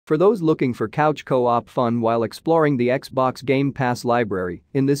For those looking for couch co-op fun while exploring the Xbox Game Pass library,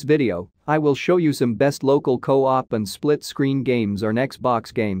 in this video, I will show you some best local co-op and split-screen games on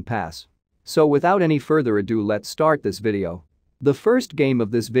Xbox Game Pass. So without any further ado, let's start this video. The first game of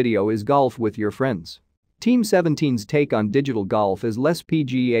this video is Golf with Your Friends. Team 17's take on digital golf is less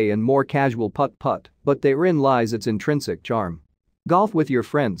PGA and more casual putt-putt, but therein lies its intrinsic charm. Golf with Your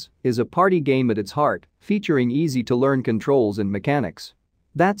Friends is a party game at its heart, featuring easy-to-learn controls and mechanics.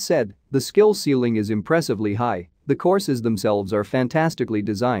 That said, the skill ceiling is impressively high, the courses themselves are fantastically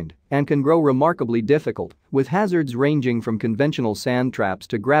designed and can grow remarkably difficult, with hazards ranging from conventional sand traps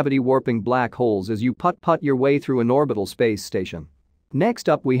to gravity-warping black holes as you putt-putt your way through an orbital space station. Next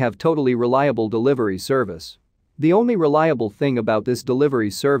up, we have totally reliable delivery service. The only reliable thing about this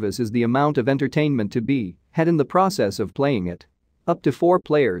delivery service is the amount of entertainment to be had in the process of playing it. Up to 4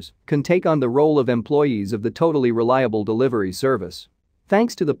 players can take on the role of employees of the totally reliable delivery service.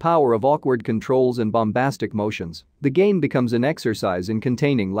 Thanks to the power of awkward controls and bombastic motions, the game becomes an exercise in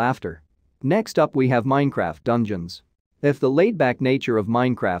containing laughter. Next up, we have Minecraft Dungeons. If the laid-back nature of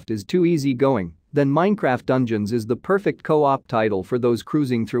Minecraft is too easygoing, then Minecraft Dungeons is the perfect co-op title for those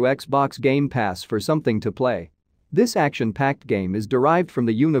cruising through Xbox Game Pass for something to play. This action-packed game is derived from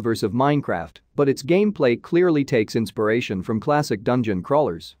the universe of Minecraft, but its gameplay clearly takes inspiration from classic dungeon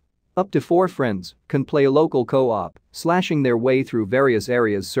crawlers. Up to 4 friends can play a local co-op, slashing their way through various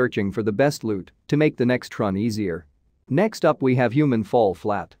areas searching for the best loot to make the next run easier. Next up, we have Human Fall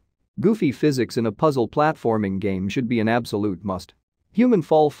Flat. Goofy physics in a puzzle platforming game should be an absolute must. Human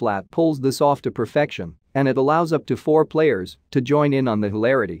Fall Flat pulls this off to perfection, and it allows up to 4 players to join in on the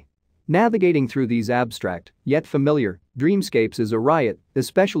hilarity. Navigating through these abstract, yet familiar, dreamscapes is a riot,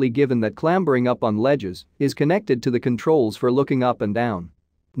 especially given that clambering up on ledges is connected to the controls for looking up and down.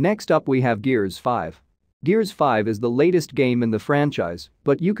 Next up, we have Gears 5. Gears 5 is the latest game in the franchise,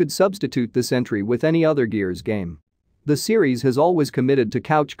 but you could substitute this entry with any other Gears game. The series has always committed to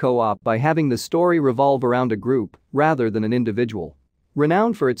couch co-op by having the story revolve around a group rather than an individual.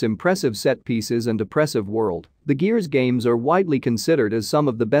 Renowned for its impressive set pieces and oppressive world, the Gears games are widely considered as some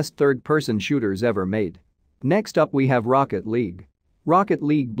of the best third-person shooters ever made. Next up, we have Rocket League. Rocket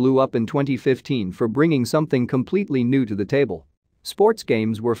League blew up in 2015 for bringing something completely new to the table. Sports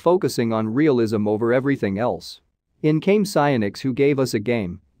games were focusing on realism over everything else. In came Psyonix, who gave us a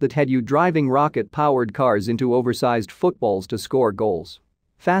game that had you driving rocket-powered cars into oversized footballs to score goals.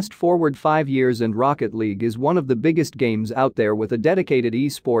 Fast forward 5 years and Rocket League is one of the biggest games out there with a dedicated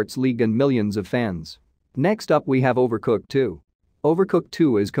esports league and millions of fans. Next up, we have Overcooked 2. Overcooked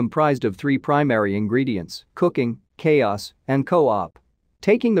 2 is comprised of 3 primary ingredients: cooking, chaos, and co-op.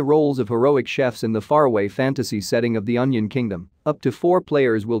 Taking the roles of heroic chefs in the faraway fantasy setting of the Onion Kingdom, up to 4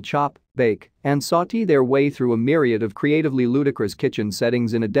 players will chop, bake, and sauté their way through a myriad of creatively ludicrous kitchen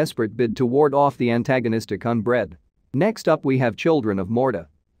settings in a desperate bid to ward off the antagonistic unbread. Next up, we have Children of Morta.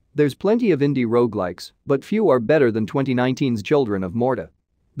 There's plenty of indie roguelikes, but few are better than 2019's Children of Morta.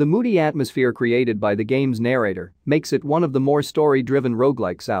 The moody atmosphere created by the game's narrator makes it one of the more story-driven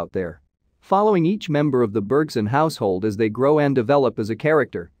roguelikes out there. Following each member of the Bergson household as they grow and develop as a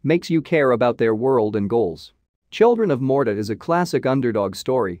character makes you care about their world and goals. Children of Morta is a classic underdog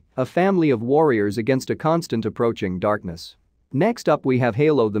story, a family of warriors against a constant approaching darkness. Next up, we have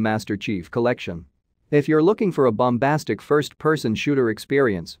Halo: The Master Chief Collection. If you're looking for a bombastic first-person shooter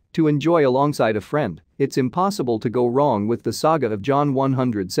experience to enjoy alongside a friend, it's impossible to go wrong with the saga of John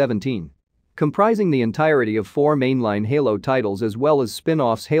 117. Comprising the entirety of 4 mainline Halo titles as well as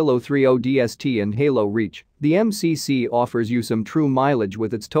spin-offs Halo 3 ODST and Halo Reach, the MCC offers you some true mileage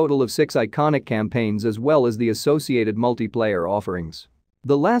with its total of 6 iconic campaigns as well as the associated multiplayer offerings.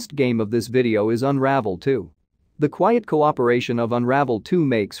 The last game of this video is Unravel 2. The quiet cooperation of Unravel 2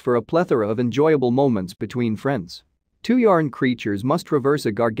 makes for a plethora of enjoyable moments between friends. 2 yarn creatures must traverse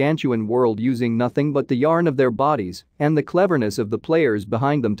a gargantuan world using nothing but the yarn of their bodies and the cleverness of the players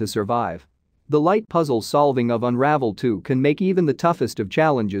behind them to survive. The light puzzle solving of Unravel 2 can make even the toughest of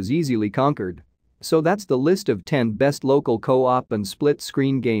challenges easily conquered. So that's the list of 10 best local co-op and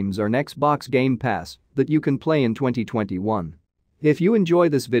split-screen games on Xbox Game Pass that you can play in 2021. If you enjoy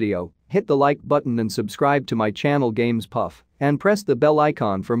this video, hit the like button and subscribe to my channel Games Puff and press the bell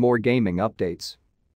icon for more gaming updates.